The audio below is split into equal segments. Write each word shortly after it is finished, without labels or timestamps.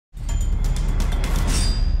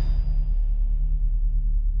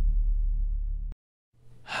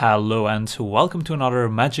Hello and welcome to another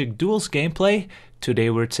Magic Duels gameplay. Today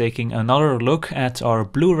we're taking another look at our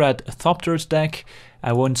blue-red Thopters deck.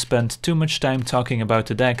 I won't spend too much time talking about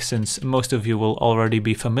the deck since most of you will already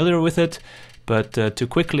be familiar with it, but to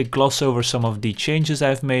quickly gloss over some of the changes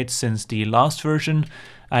I've made since the last version.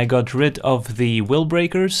 I got rid of the Will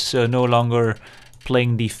Breakers, so no longer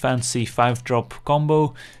playing the fancy 5-drop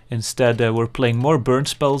combo. Instead, we're playing more burn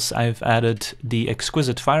spells. I've added the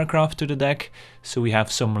Exquisite Firecraft to the deck, so we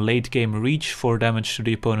have some late game reach for damage to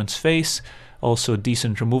the opponent's face, also a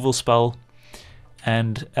decent removal spell.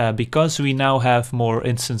 And because we now have more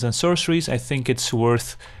instants and sorceries, I think it's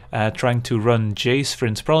worth trying to run Jace,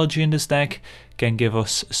 Vryn's Prodigy in this deck. Can give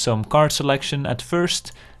us some card selection at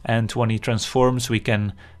first, and when he transforms we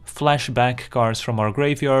can flash back cards from our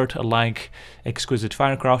graveyard, like Exquisite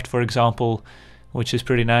Firecraft for example, which is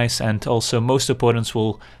pretty nice. And also most opponents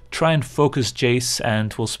will try and focus Jace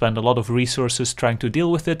and will spend a lot of resources trying to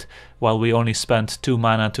deal with it, while we only spent 2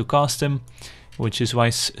 mana to cast him, which is why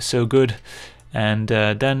it's so good. And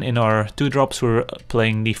then in our 2-drops we're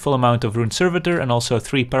playing the full amount of Runed Servitor and also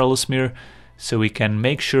 3 Perilous Myr, so we can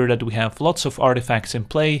make sure that we have lots of artifacts in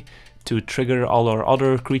play to trigger all our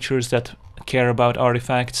other creatures that care about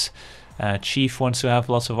artifacts. Chief wants to have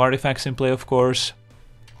lots of artifacts in play, of course.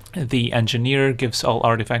 The Engineer gives all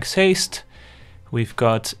artifacts haste. We've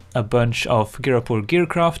got a bunch of Ghirapur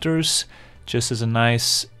Gearcrafters, just as a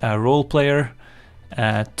nice role player.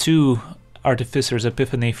 2 Artificer's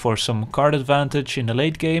Epiphany for some card advantage in the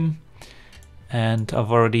late game. And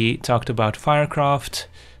I've already talked about Firecraft.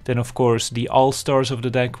 Then of course the all-stars of the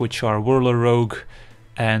deck, which are Whirler Rogue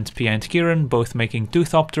and Pia and Kiran, both making 2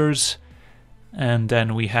 Thopters. And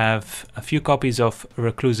then we have a few copies of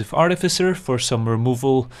Reclusive Artificer for some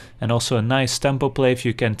removal, and also a nice tempo play if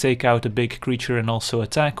you can take out a big creature and also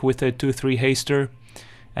attack with a 2/3 haster.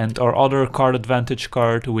 And our other card advantage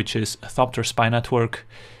card, which is Thopter Spy Network.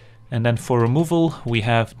 And then for removal we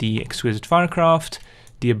have the Exquisite Firecraft,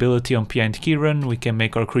 the ability on Pia and Kiran, we can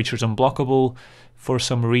make our creatures unblockable for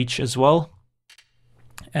some reach as well.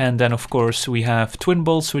 And then of course we have Twin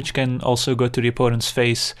Bolts, which can also go to the opponent's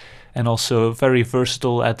face, and also very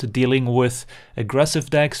versatile at dealing with aggressive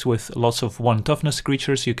decks with lots of 1 toughness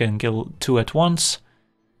creatures. You can kill 2 at once.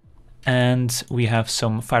 And we have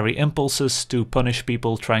some Fiery Impulses to punish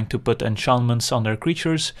people trying to put enchantments on their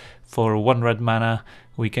creatures. For 1 red mana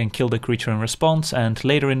we can kill the creature in response, and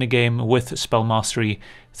later in the game with Spell Mastery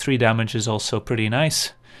 3 damage is also pretty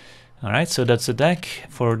nice. Alright, so that's the deck.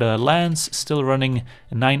 For the lands, still running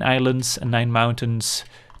 9 islands, 9 mountains,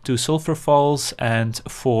 2 Sulfur Falls, and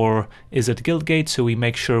 4 Izzet Guildgate, so we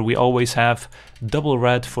make sure we always have double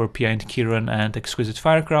red for Pia and Kiran and Exquisite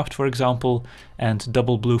Firecraft for example, and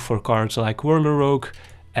double blue for cards like Whirler Rogue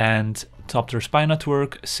and Thopter Spy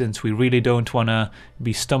Network, since we really don't want to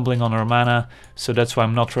be stumbling on our mana, so that's why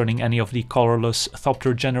I'm not running any of the colorless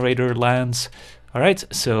Thopter generator lands. Alright,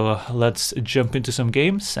 so let's jump into some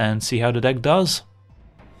games and see how the deck does.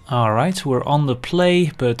 Alright, we're on the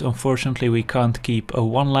play, but unfortunately we can't keep a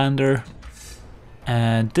 1-lander.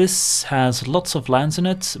 And this has lots of lands in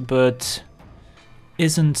it, but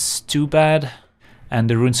isn't too bad. And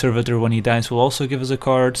the Runed Servitor, when he dies, will also give us a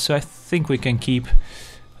card, so I think we can keep,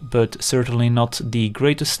 but certainly not the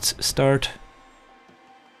greatest start.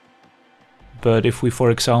 But if we,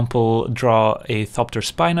 for example, draw a Thopter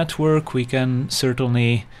Spy Network, we can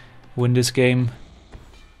certainly win this game.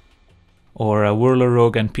 Or a Whirler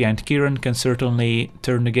Rogue and Pia and Kiran can certainly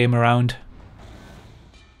turn the game around.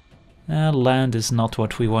 Land is not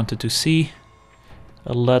what we wanted to see.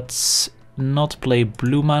 Let's not play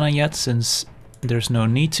blue mana yet, since there's no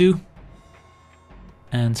need to.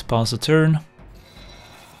 And pass the turn.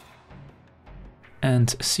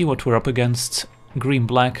 And see what we're up against.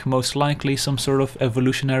 Green-black, most likely some sort of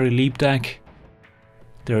evolutionary leap deck.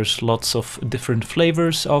 There's lots of different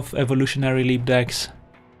flavors of evolutionary leap decks.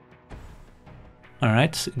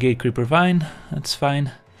 Alright, Gatecreeper Vine, that's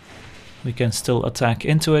fine. We can still attack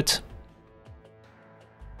into it.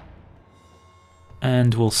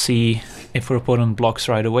 And we'll see if our opponent blocks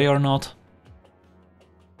right away or not.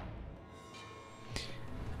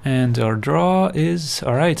 And our draw is,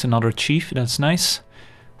 alright, another Chief, that's nice.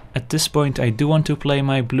 At this point I do want to play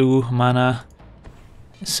my blue mana,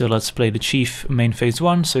 so let's play the Chief main phase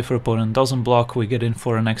 1, so if our opponent doesn't block we get in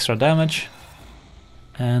for an extra damage.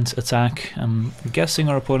 And attack. I'm guessing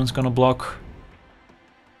our opponent's gonna block,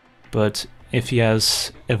 but if he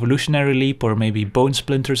has Evolutionary Leap or maybe Bone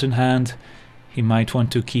Splinters in hand, he might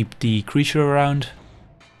want to keep the creature around.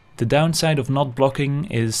 The downside of not blocking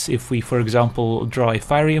is if we, for example, draw a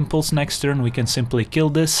Fiery Impulse next turn, we can simply kill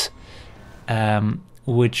this,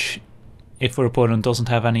 which if our opponent doesn't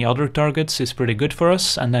have any other targets, is pretty good for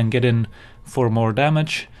us, and then get in for more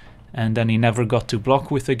damage. And then he never got to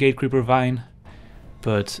block with the Gatecreeper Vine.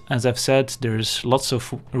 But as I've said, there's lots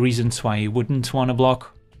of reasons why he wouldn't want to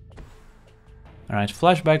block. Alright,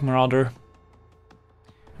 Flashback Marauder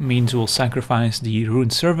means we'll sacrifice the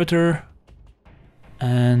Runed Servitor.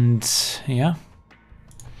 And yeah,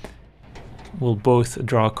 we'll both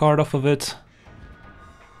draw a card off of it.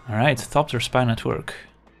 Alright, Thopter Spy Network.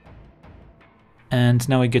 And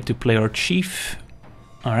now we get to play our Chief.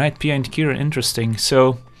 Alright, Pia and Kiran, interesting.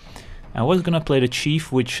 So I was gonna play the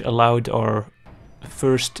Chief, which allowed our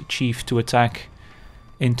first Chief to attack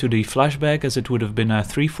into the flashback, as it would have been a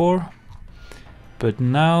 3-4. But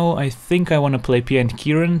now I think I want to play Pia and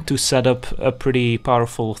Kiran to set up a pretty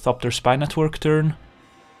powerful Thopter Spy Network turn,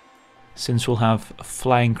 since we'll have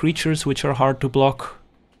flying creatures which are hard to block.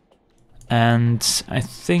 And I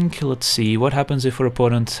think, let's see, what happens if our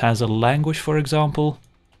opponent has a Languish, for example?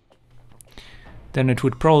 Then it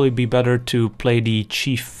would probably be better to play the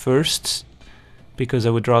Chief first, because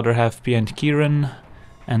I would rather have Pia and Kiran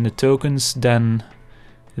and the tokens than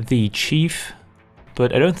the Chief.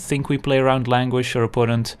 But I don't think we play around Languish. Our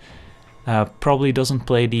opponent probably doesn't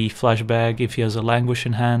play the flashback if he has a Languish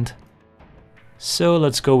in hand. So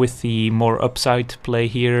let's go with the more upside play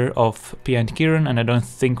here of Pia and Kiran, and I don't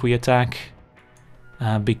think we attack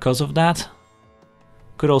because of that.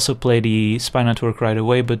 Could also play the Spy Network right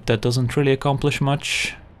away, but that doesn't really accomplish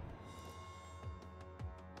much.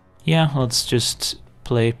 Yeah, let's just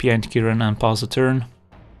play Pia and Kiran and pause the turn.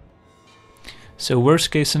 So worst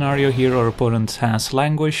case scenario here, our opponent has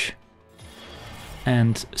Languish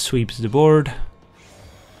and sweeps the board.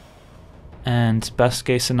 And best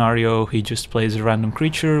case scenario, he just plays a random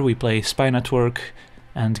creature, we play Spy Network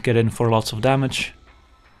and get in for lots of damage.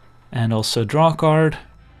 And also draw a card.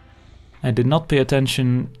 I did not pay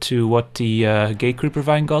attention to what the Gatecreeper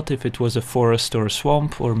Vine got, if it was a forest or a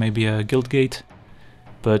swamp or maybe a Guildgate.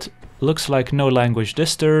 But looks like no Languish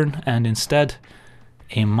this turn, and instead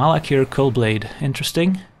a Malakir Cullblade.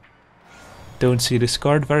 Interesting. Don't see this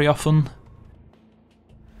card very often.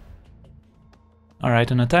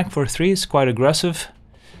 Alright, an attack for 3 is quite aggressive.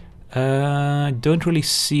 Don't really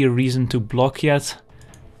see a reason to block yet.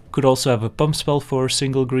 Could also have a pump spell for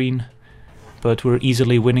single green, but we're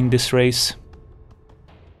easily winning this race.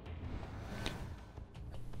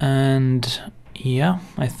 And yeah,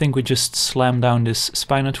 I think we just slam down this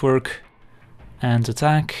Spy Network and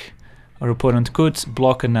attack. Our opponent could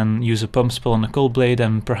block and then use a pump spell on the Cullblade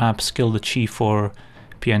and perhaps kill the Chief for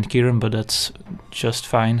Pia and Kiran, but that's just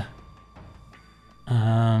fine.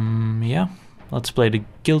 Yeah, let's play the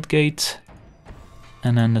Guildgate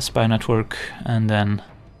and then the Spy Network and then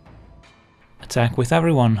attack with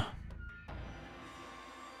everyone.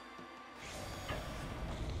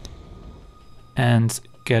 And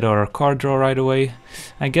get our card draw right away.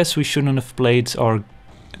 I guess we shouldn't have played our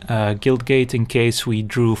Guildgate in case we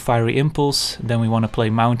drew Fiery Impulse. Then we want to play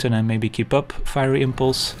Mountain and maybe keep up Fiery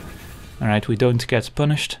Impulse. Alright, we don't get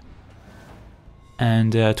punished.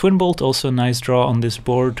 And Twin Bolt, also a nice draw on this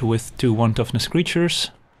board with 2 1-toughness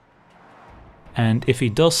creatures. And if he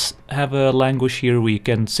does have a Languish here, we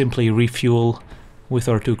can simply refuel with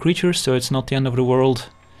our 2 creatures, so it's not the end of the world.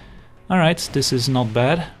 Alright, this is not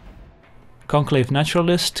bad. Conclave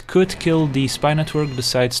Naturalist could kill the Spy Network,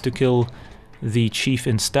 decides to kill the Chief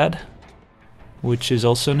instead, which is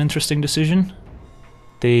also an interesting decision.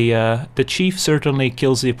 The Chief certainly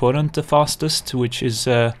kills the opponent the fastest, which is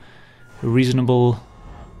a reasonable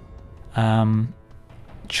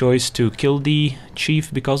choice to kill the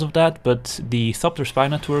Chief because of that, but the Thopter Spy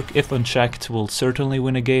Network, if unchecked, will certainly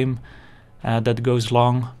win a game that goes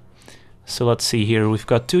long. So let's see here, we've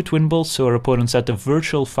got 2 Twin Bolts, so our opponent's at a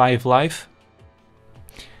virtual 5 life.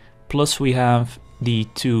 Plus we have the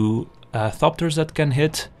 2 Thopters that can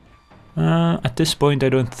hit. At this point I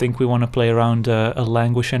don't think we want to play around a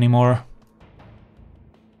Languish anymore.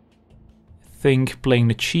 I think playing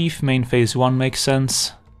the Chief main phase 1 makes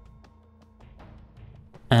sense.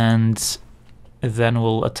 And then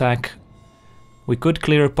we'll attack. We could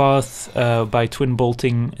clear a path by twin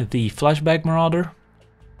bolting the Flashback Marauder.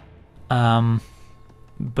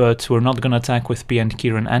 But we're not gonna attack with Pia and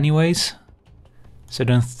Kiran anyways. So I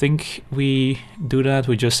don't think we do that,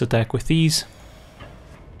 we just attack with these.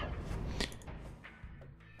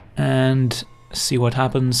 And see what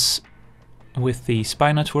happens with the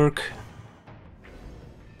Spy Network.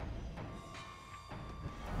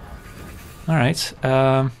 Alright,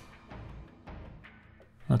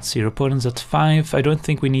 let's see, our opponent's at 5. I don't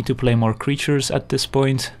think we need to play more creatures at this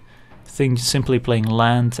point. I think simply playing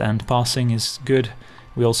land and passing is good.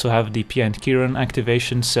 We also have the Pia and Kiran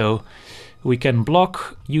activation, so We can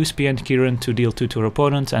block, use Pia and Kiran to deal 2 to our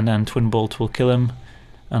opponent, and then Twin Bolt will kill him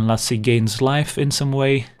unless he gains life in some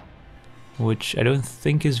way, which I don't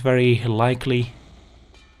think is very likely.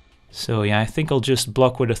 So yeah, I think I'll just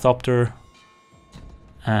block with a Thopter,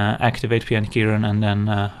 activate Pia and Kiran, and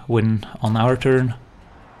then win on our turn.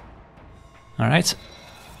 Alright.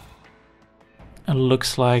 It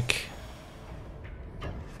looks like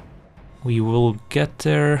we will get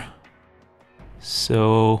there.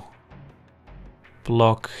 So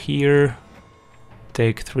block here,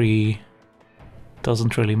 take 3,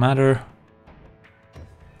 doesn't really matter,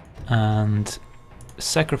 and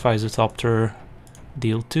sacrifice a Thopter,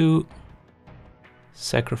 deal 2,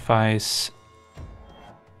 sacrifice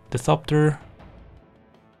the Thopter,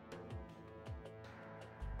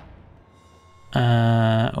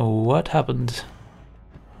 what happened?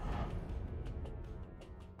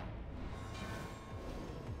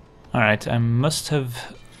 Alright, I must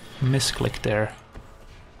have misclicked there.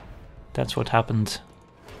 That's what happened.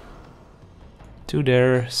 2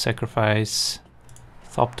 there, sacrifice,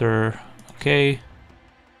 Thopter, okay.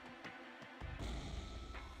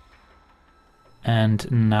 And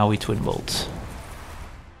now we Twin Bolt.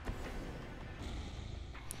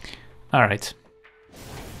 Alright.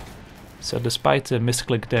 So despite the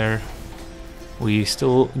misclick there, we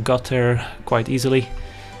still got there quite easily.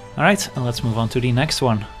 Alright, and let's move on to the next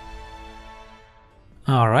one.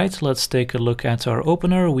 Alright, let's take a look at our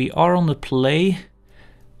opener. We are on the play.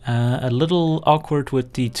 A little awkward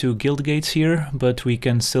with the 2 Guildgates here, but we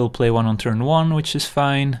can still play one on turn 1, which is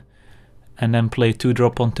fine. And then play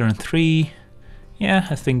 2-drop on turn 3. Yeah,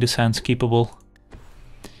 I think this hand's keepable.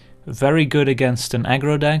 Very good against an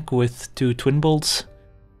aggro deck with 2 Twin Bolts.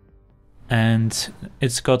 And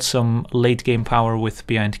it's got some late game power with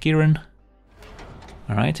Pia and Kiran.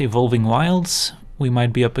 Alright, Evolving Wilds. We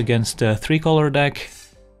might be up against a 3-color deck.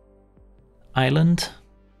 Island.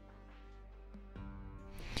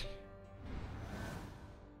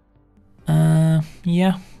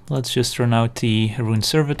 Yeah, let's just run out the Runed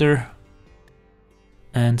Servitor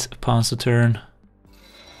and pass the turn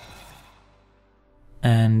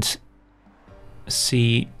and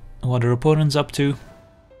see what our opponent's up to.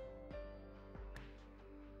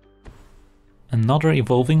 Another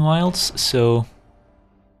Evolving Wilds, so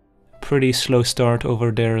pretty slow start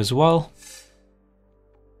over there as well.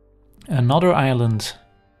 Another island.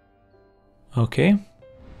 Okay.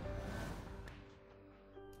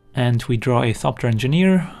 And we draw a Thopter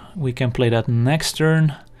Engineer. We can play that next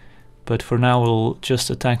turn, but for now we'll just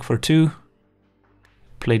attack for 2.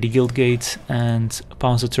 Play the Guildgate and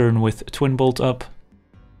pass the turn with Twin Bolt up.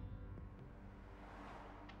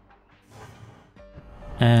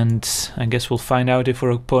 And I guess we'll find out if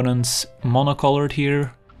our opponent's monocolored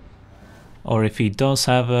here, or if he does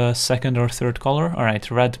have a 2nd or 3rd color.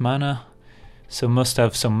 Alright, red mana, so must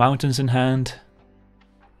have some mountains in hand.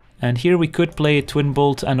 And here we could play a Twin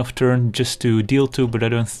Bolt end of turn just to deal 2, but I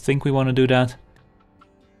don't think we want to do that.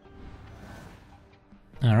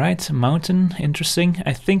 Alright, mountain, interesting.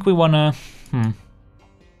 I think we wanna...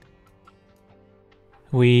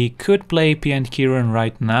 We could play Pia and Kiran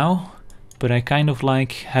right now, but I kind of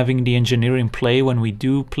like having the engineer in play when we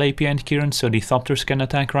do play Pia and Kiran, so the Thopters can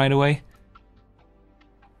attack right away.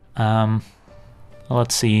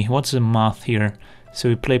 Let's see, what's the math here? So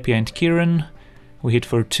we play Pia and Kiran, we hit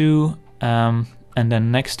for 2, and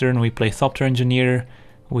then next turn we play Thopter Engineer,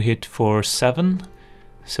 we hit for 7,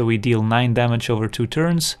 so we deal 9 damage over 2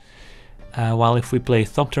 turns. While if we play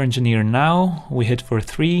Thopter Engineer now, we hit for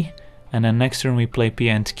 3, and then next turn we play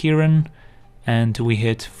Pia and Kiran, and we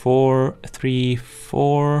hit 4, 3,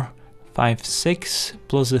 4, 5, 6,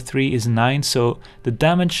 plus the 3 is 9, so the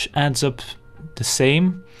damage adds up the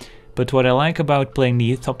same. But what I like about playing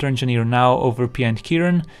the Thopter Engineer now over Pia and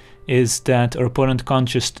Kiran is that our opponent can't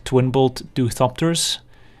just Twin Bolt do Thopters,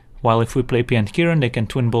 while if we play Pia and Kiran they can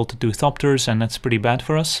Twin Bolt do Thopters, and that's pretty bad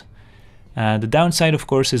for us. The downside of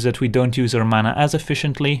course is that we don't use our mana as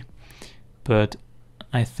efficiently, but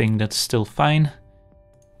I think that's still fine.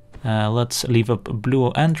 Let's leave up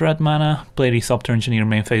blue and red mana, play the Thopter Engineer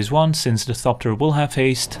main phase 1 since the Thopter will have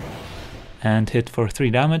haste, and hit for 3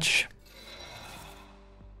 damage.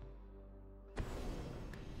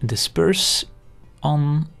 Disperse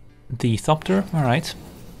on the Thopter, alright.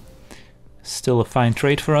 Still a fine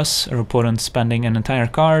trade for us, our opponent spending an entire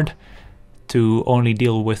card to only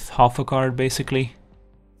deal with half a card basically.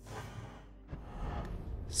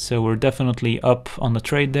 So we're definitely up on the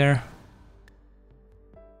trade there.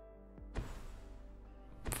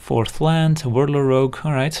 4th land, Whirler Rogue,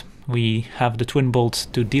 alright. We have the Twin Bolt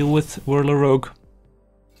to deal with Whirler Rogue.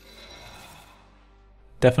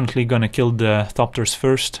 Definitely gonna kill the Thopters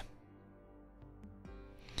first.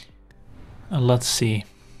 Let's see.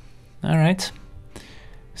 Alright.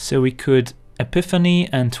 So we could Epiphany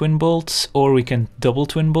and Twin Bolt, or we can double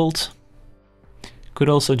Twin Bolt. Could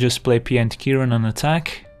also just play Pia and Kiran and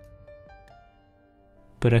attack.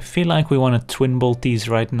 But I feel like we want to Twin Bolt these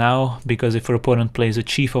right now, because if our opponent plays a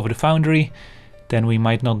Chief of the Foundry, then we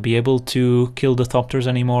might not be able to kill the Thopters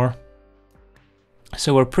anymore.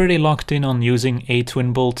 So we're pretty locked in on using a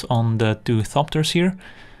Twin Bolt on the two Thopters here.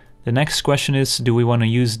 The next question is, do we want to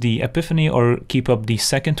use the Epiphany or keep up the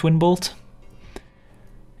second Twin Bolt?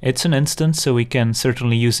 It's an instant, so we can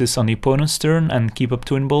certainly use this on the opponent's turn and keep up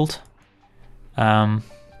Twin Bolt.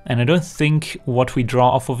 And I don't think what we draw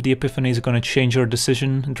off of the Epiphany is going to change our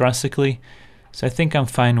decision drastically. So I think I'm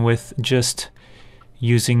fine with just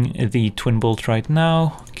using the Twin Bolt right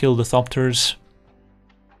now, kill the Thopters.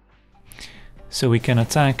 So we can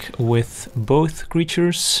attack with both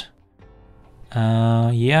creatures.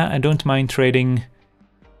 Yeah, I don't mind trading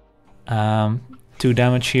 2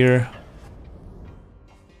 damage here.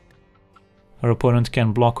 Our opponent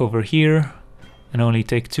can block over here and only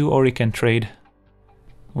take 2, or he can trade,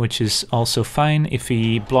 which is also fine. If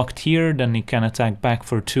he blocked here, then he can attack back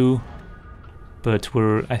for 2. But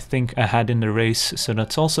we're, I think, ahead in the race, so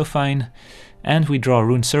that's also fine. And we draw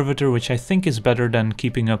Runed Servitor, which I think is better than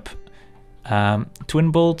keeping up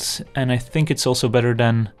Twin Bolt, and I think it's also better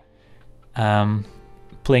than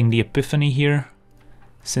playing the Epiphany here,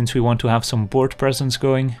 since we want to have some board presence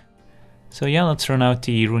going. So yeah, let's run out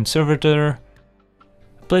the Runed Servitor,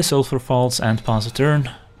 play Sulfur Falls and pass a turn.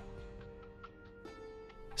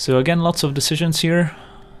 So again, lots of decisions here.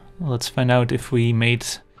 Let's find out if we made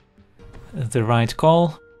the right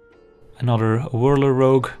call. Another Whirler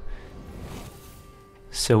Rogue.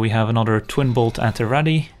 So we have another Twin Bolt at the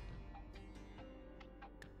ready.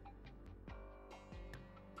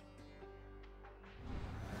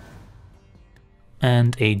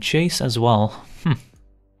 And a Jace as well.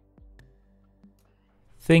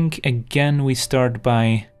 Think again we start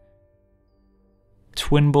by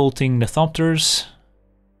Twin Bolting the Thopters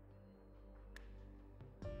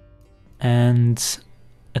and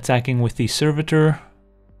attacking with the Servitor.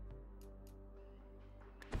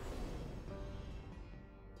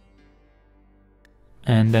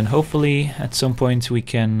 And then hopefully at some point we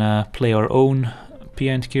can play our own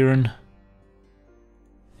Pia and Kiran.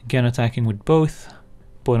 Again attacking with both.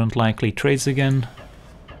 Opponent likely trades again.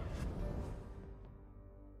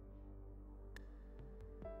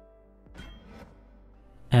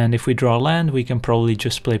 And if we draw land, we can probably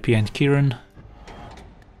just play Pia and Kiran.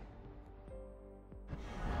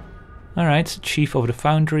 Alright, Chief of the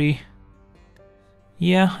Foundry.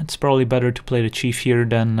 Yeah, it's probably better to play the Chief here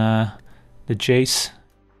than the Jace.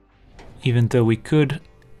 Even though we could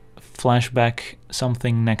flashback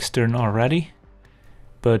something next turn already.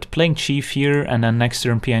 But playing Chief here and then next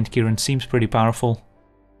turn Pia and Kiran seems pretty powerful.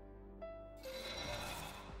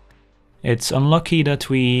 It's unlucky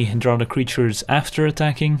that we draw the creatures after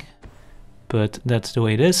attacking, but that's the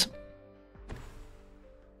way it is.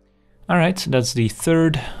 Alright, that's the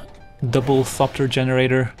third double Thopter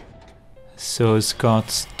generator. So it's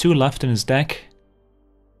got 2 left in his deck.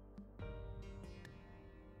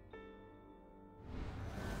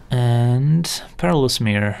 And Perilous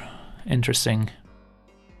Myr, interesting.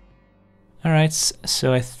 Alright,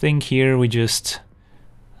 so I think here we just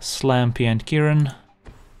slam Pia and Kiran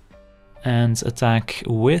and attack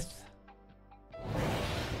with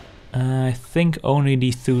I think only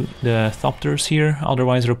the Thopters here,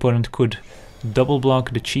 otherwise our opponent could double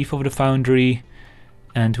block the Chief of the Foundry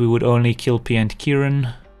and we would only kill Pia and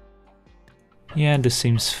Kiran. Yeah, this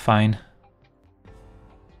seems fine.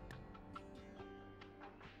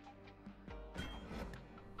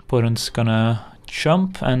 Opponent's gonna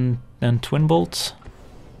jump and then Twin Bolt.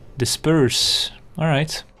 Disperse.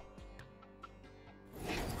 Alright.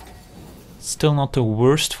 Still not the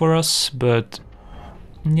worst for us, but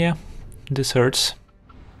yeah, this hurts.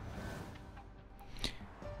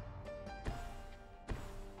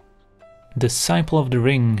 Disciple of the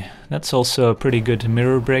Ring. That's also a pretty good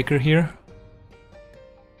mirror breaker here.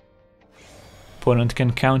 Opponent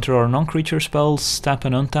can counter our non-creature spells, tap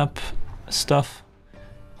and untap stuff,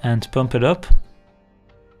 and pump it up.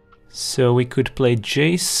 So we could play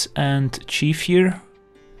Jace and Chief here,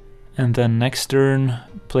 and then next turn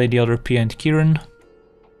play the other Pia and Kiran.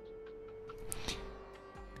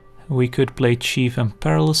 We could play Chief and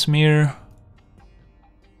Perilous Myr.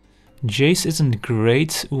 Jace isn't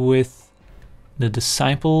great with the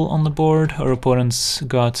Disciple on the board. Our opponent's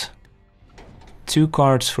got 2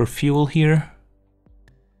 cards for fuel here.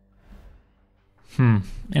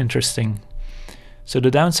 Interesting. So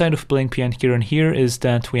the downside of playing Pia and Kiran here is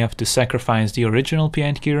that we have to sacrifice the original Pia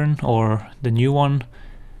and Kiran or the new one.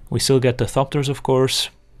 We still get the Thopters, of course.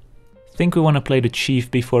 I think we want to play the Chief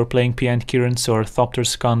before playing Pia and Kiran, so our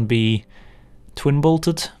Thopters can't be twin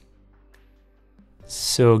bolted.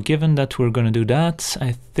 So given that we're going to do that,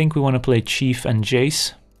 I think we want to play Chief and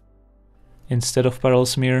Jace instead of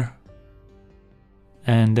Perilous Myr.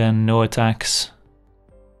 And then no attacks.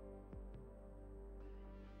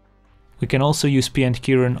 We can also use Pia and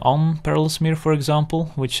Kiran on Perilous Myr, for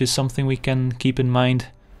example, which is something we can keep in mind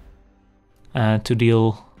to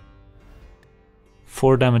deal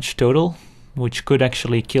 4 damage total, which could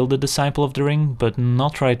actually kill the Disciple of the Ring, but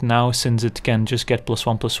not right now since it can just get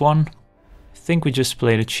 +1/+1. I think we just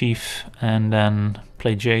play the Chief and then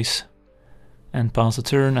play Jace and pass the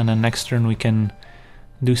turn, and then next turn we can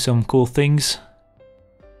do some cool things.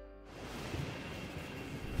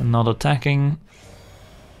 Not attacking.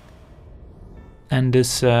 And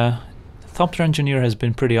this Thopter Engineer has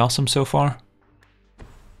been pretty awesome so far.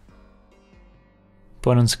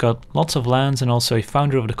 Opponent's got lots of lands and also a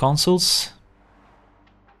Foundry of the Consuls.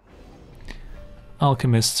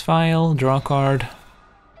 Alchemist's Vial, draw a card.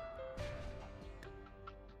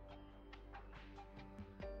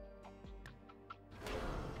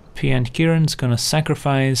 Pia and Kiran's gonna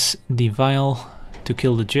sacrifice the Vial to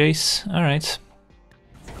kill the Jace. Alright.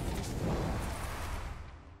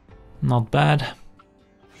 Not bad.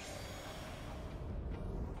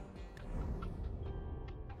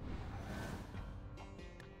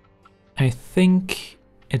 I think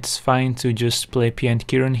it's fine to just play Pia and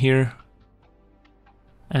Kiran here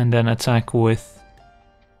and then attack with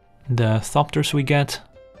the Thopters we get.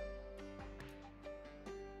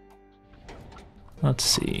 Let's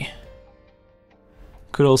see.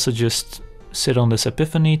 Could also just sit on this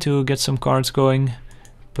Epiphany to get some cards going,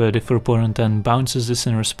 but if our opponent then bounces this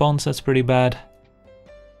in response, that's pretty bad.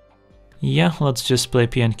 Yeah, let's just play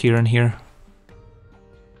Pia and Kiran here.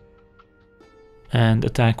 And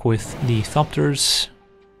attack with the Thopters.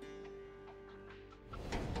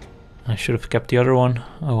 I should have kept the other one.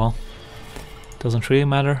 Oh well. Doesn't really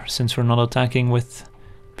matter since we're not attacking with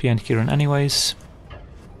Pia and Kiran anyways.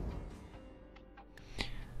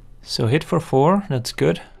 So hit for 4, that's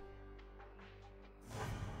good.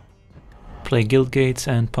 Play Guildgate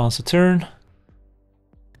and pass a turn.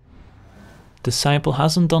 Disciple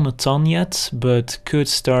hasn't done a ton yet, but could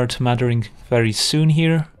start mattering very soon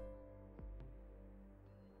here.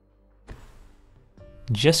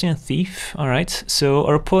 Jessian Thief, alright, so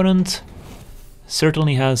our opponent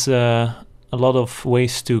certainly has a lot of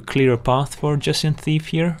ways to clear a path for Jessian Thief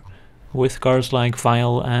here, with cards like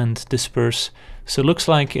Vial and Disperse, so it looks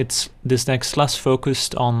like this deck's less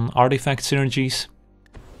focused on artifact synergies.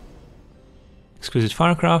 Exquisite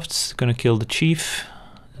Firecraft's gonna kill the Chief,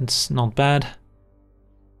 it's not bad.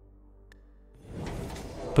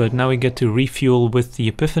 But now we get to refuel with the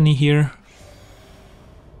Epiphany here.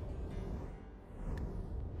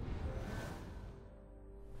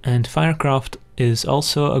 And Firecraft is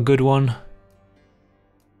also a good one.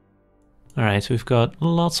 Alright, we've got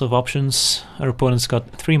lots of options. Our opponent's got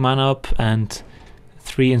 3 mana up and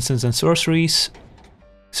 3 instants and sorceries.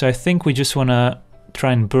 So I think we just want to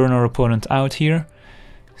try and burn our opponent out here.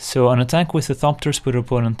 So an attack with the Thopters put our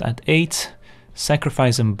opponent at 8.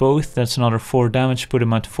 Sacrifice them both, that's another 4 damage, put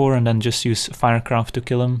him at 4 and then just use Firecraft to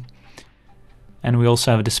kill him. And we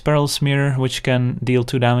also have this Perilous Myr, which can deal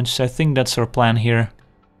 2 damage, so I think that's our plan here.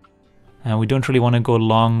 We don't really want to go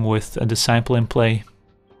long with a Disciple in play.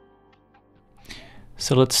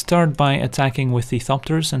 So let's start by attacking with the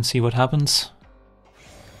Thopters and see what happens.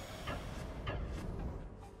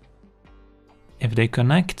 If they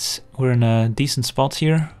connect, we're in a decent spot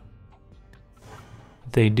here.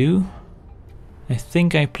 They do. I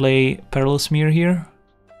think I play Perilous Myr here.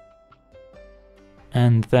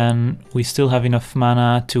 And then we still have enough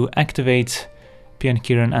mana to activate Pia and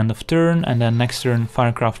Kiran end of turn, and then next turn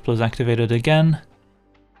Firecraft plus activated again.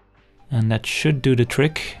 And that should do the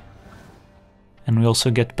trick. And we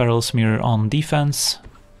also get Perilous Myr on defense.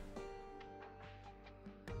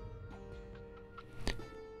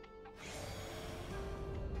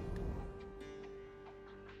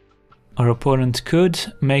 Our opponent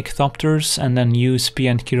could make Thopters and then use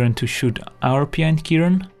Pia and Kiran to shoot our Pia and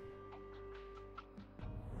Kiran.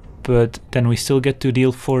 But then we still get to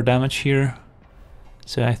deal 4 damage here.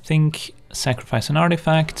 So I think sacrifice an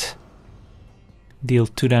artifact, deal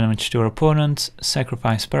 2 damage to our opponent,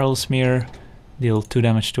 sacrifice Perilous Myr, deal 2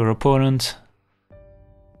 damage to our opponent.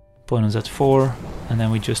 Opponent's at 4, and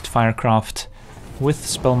then we just Firecraft with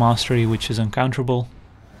Spell Mastery, which is uncounterable.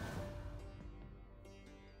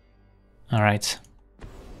 Alright.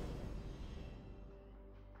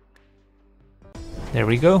 There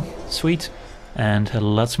we go, sweet. And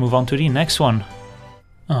let's move on to the next one.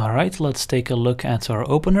 Alright, let's take a look at our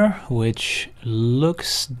opener, which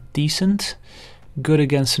looks decent. Good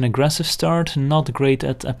against an aggressive start, not great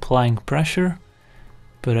at applying pressure.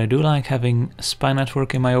 But I do like having Spy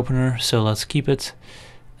Network in my opener, so let's keep it.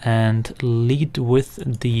 And lead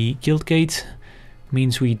with the Guildgate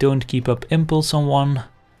means we don't keep up Impulse on one,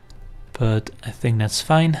 but I think that's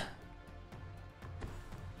fine.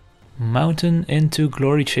 Mountain into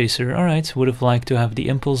Glory Chaser. Alright, would have liked to have the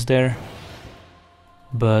Impulse there,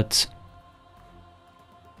 but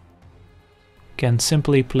can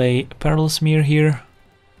simply play Perilous Myr here,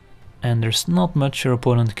 and there's not much our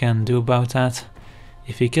opponent can do about that.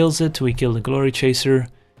 If he kills it, we kill the Glory Chaser,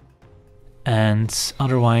 and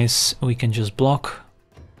otherwise we can just block.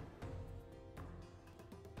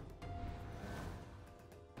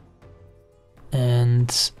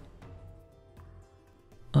 And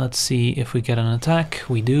let's see if we get an attack.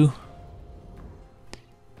 We do.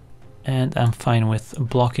 And I'm fine with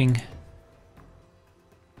blocking.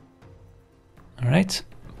 Alright,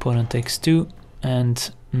 opponent takes 2,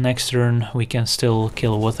 and next turn we can still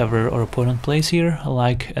kill whatever our opponent plays here,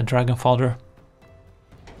 like a Dragon Fodder.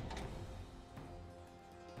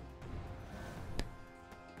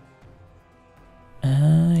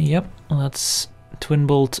 Yep, let's Twin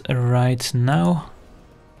Bolt right now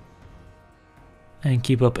and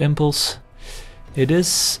keep up Impulse. It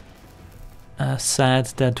is sad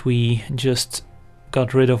that we just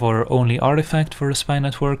got rid of our only artifact for the Spy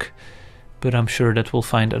Network, but I'm sure that we'll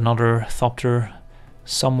find another Thopter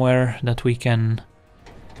somewhere that we can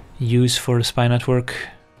use for the Spy Network.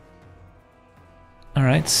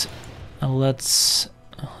 Alright, let's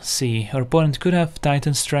see. Our opponent could have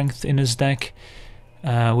Titan Strength in his deck,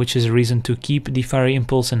 which is a reason to keep the Fiery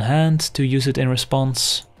Impulse in hand to use it in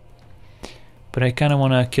response. But I kinda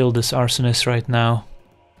wanna kill this Arsonist right now.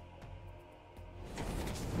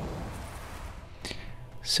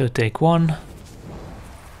 So take 1.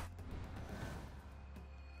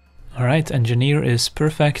 Alright, Engineer is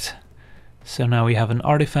perfect. So now we have an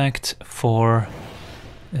artifact for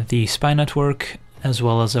the Spy Network, as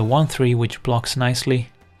well as a 1/3 which blocks nicely.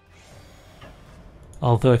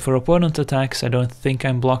 Although if our opponent attacks, I don't think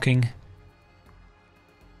I'm blocking,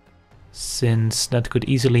 since that could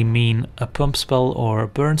easily mean a pump spell or a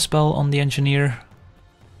burn spell on the Engineer.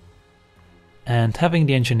 And having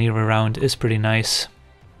the Engineer around is pretty nice,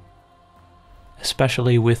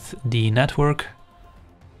 especially with the network.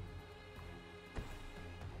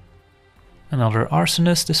 Another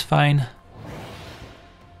Arsonist is fine.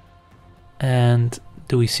 And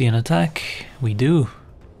do we see an attack? We do.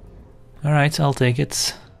 Alright, I'll take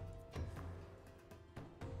it.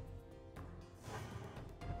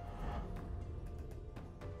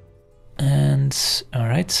 And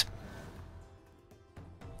alright.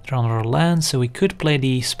 Draw another land, so we could play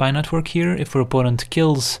the Spy Network here. If our opponent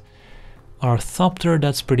kills our Thopter,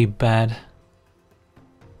 that's pretty bad.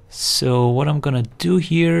 So what I'm gonna do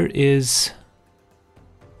here is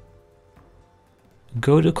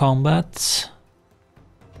go to combat,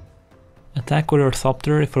 attack with our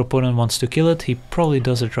Thopter. If our opponent wants to kill it, he probably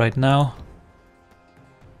does it right now.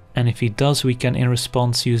 And if he does, we can in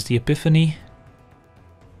response use the Epiphany.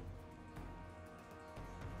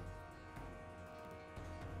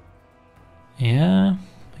 Yeah,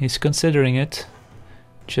 he's considering it.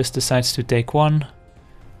 Just decides to take 1.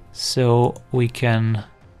 So we can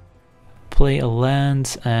play a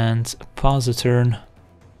land and pause a turn.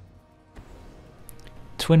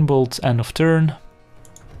 Twin Bolt end of turn.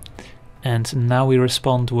 And now we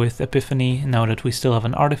respond with Epiphany, now that we still have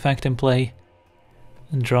an artifact in play.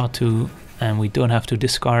 Draw 2, and we don't have to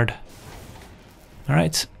discard.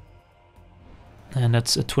 Alright. And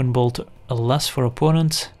that's a Twin Bolt less for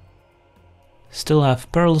opponent. Still have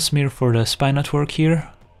Perilous Myr for the Spy Network here.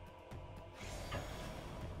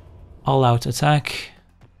 All out attack.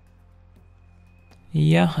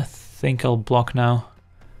 Yeah, I think I'll block now.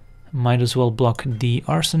 Might as well block the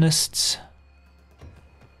Arsonists.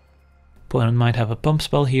 Opponent might have a pump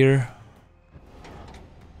spell here.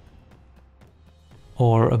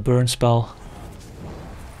 Or a burn spell.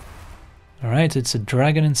 Alright, it's a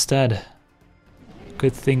dragon instead.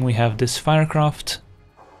 Good thing we have this Firecraft.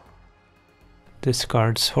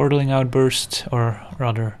 Discards Hordling Outburst, or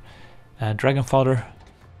rather, Dragon Fodder.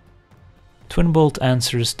 Twin Bolt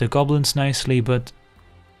answers the goblins nicely, but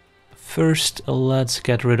first let's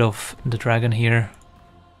get rid of the dragon here.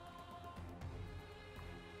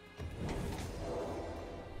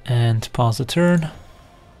 And pause the turn.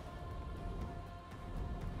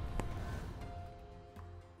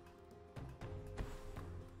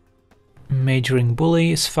 Majoring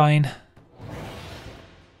Bully is fine.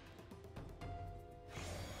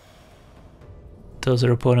 Does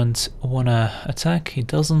our opponent wanna attack? He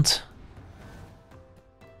doesn't.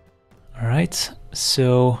 Alright,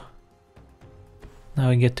 so now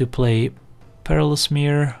we get to play Perilous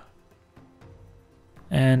Myr.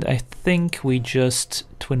 And I think we just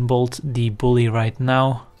Twin Bolt the Bully right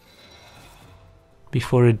now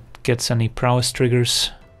before it gets any prowess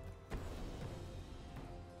triggers.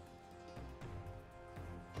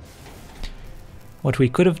 What we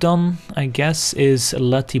could have done, I guess, is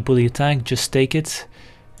let the Bully attack, just take it,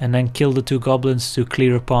 and then kill the 2 goblins to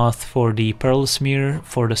clear a path for the Perilous Myr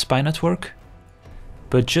for the Spy Network.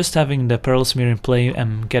 But just having the Perilous Myr in play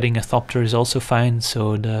and getting a Thopter is also fine,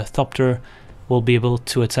 so the Thopter will be able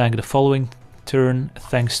to attack the following turn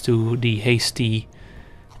thanks to the hasty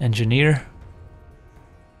Engineer.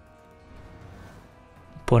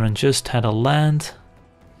 Opponent just had a land.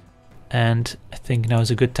 And I think now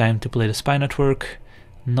is a good time to play the Spy Network.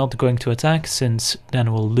 Not going to attack, since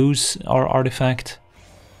then we'll lose our artifact.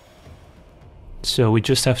 So we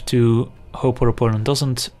just have to hope our opponent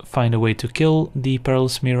doesn't find a way to kill the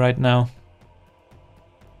Perilous Myr right now.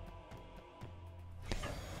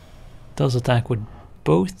 Does attack with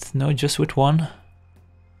both? No, just with one.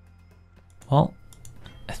 Well,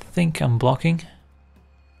 I think I'm blocking.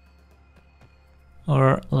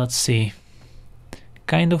 Or let's see.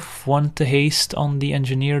 Kind of want to haste on the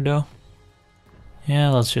Engineer though. Yeah,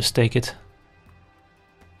 let's just take it.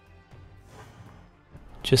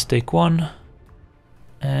 Just take one.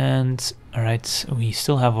 And alright, we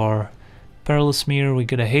still have our Perilous Myr, we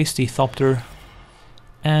get a hasty Thopter.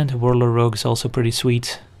 And Whirler Rogue is also pretty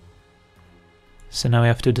sweet. So now we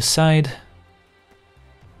have to decide. I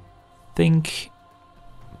think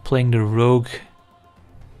playing the Rogue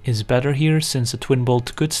is better here, since a Twin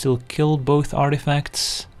Bolt could still kill both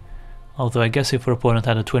artifacts. Although I guess if our opponent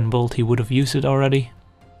had a Twin Bolt, he would have used it already.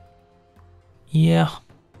 Yeah.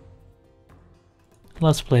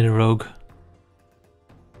 Let's play the Rogue.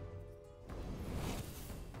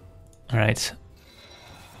 Alright.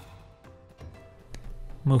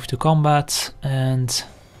 Move to combat and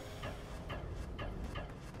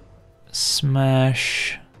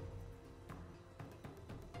smash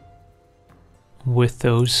with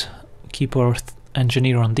those. Keep our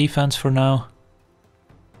Engineer on defense for now.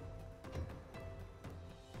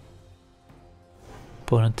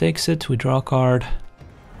 Opponent takes it, we draw a card.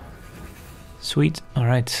 Sweet,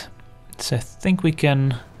 alright. So I think we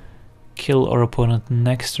can kill our opponent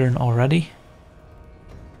next turn already.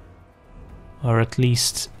 Or at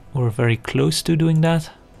least we're very close to doing that.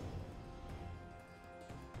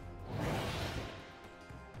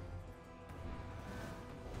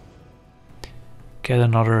 Get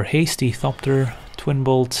another hasty Thopter, Twin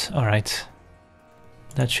Bolt, alright.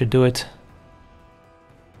 That should do it.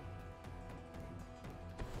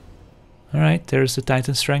 Alright, there's the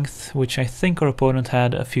Titan Strength, which I think our opponent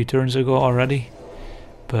had a few turns ago already,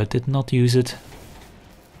 but did not use it.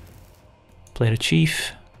 Play the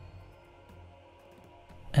Chief.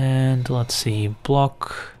 And let's see,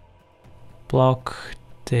 block,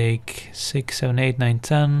 take 6, 7, 8, 9,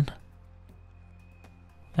 10.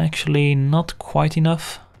 Actually, not quite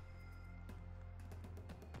enough.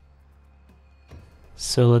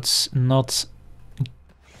 So let's not...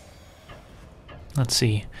 Let's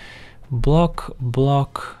see.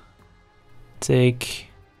 Block, take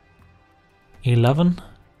 11.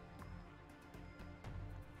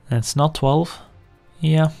 That's not 12.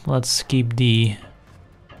 Yeah, let's keep the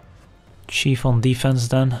Chief on defense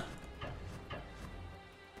then.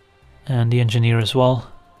 And the Engineer as well.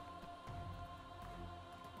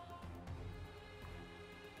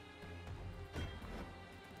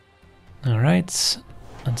 Alright,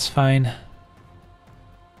 that's fine.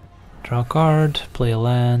 Draw a card, play a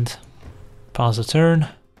land, pause a turn.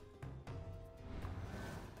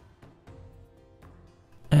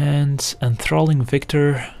 And Enthralling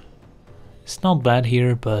Victor is not bad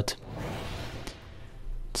here, but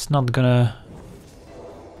it's not gonna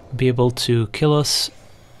be able to kill us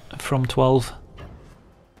from 12.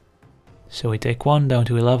 So we take 1 down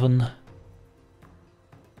to 11.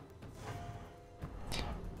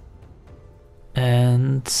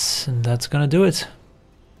 And that's gonna do it.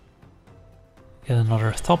 Get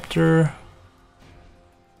another Thopter.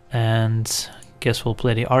 And guess we'll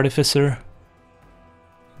play the Artificer.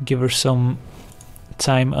 Give her some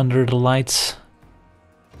time under the lights.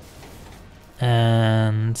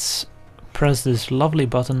 And press this lovely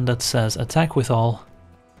button that says attack with all.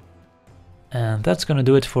 And that's gonna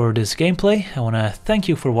do it for this gameplay. I wanna thank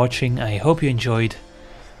you for watching, I hope you enjoyed.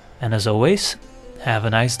 And as always, have a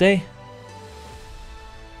nice day.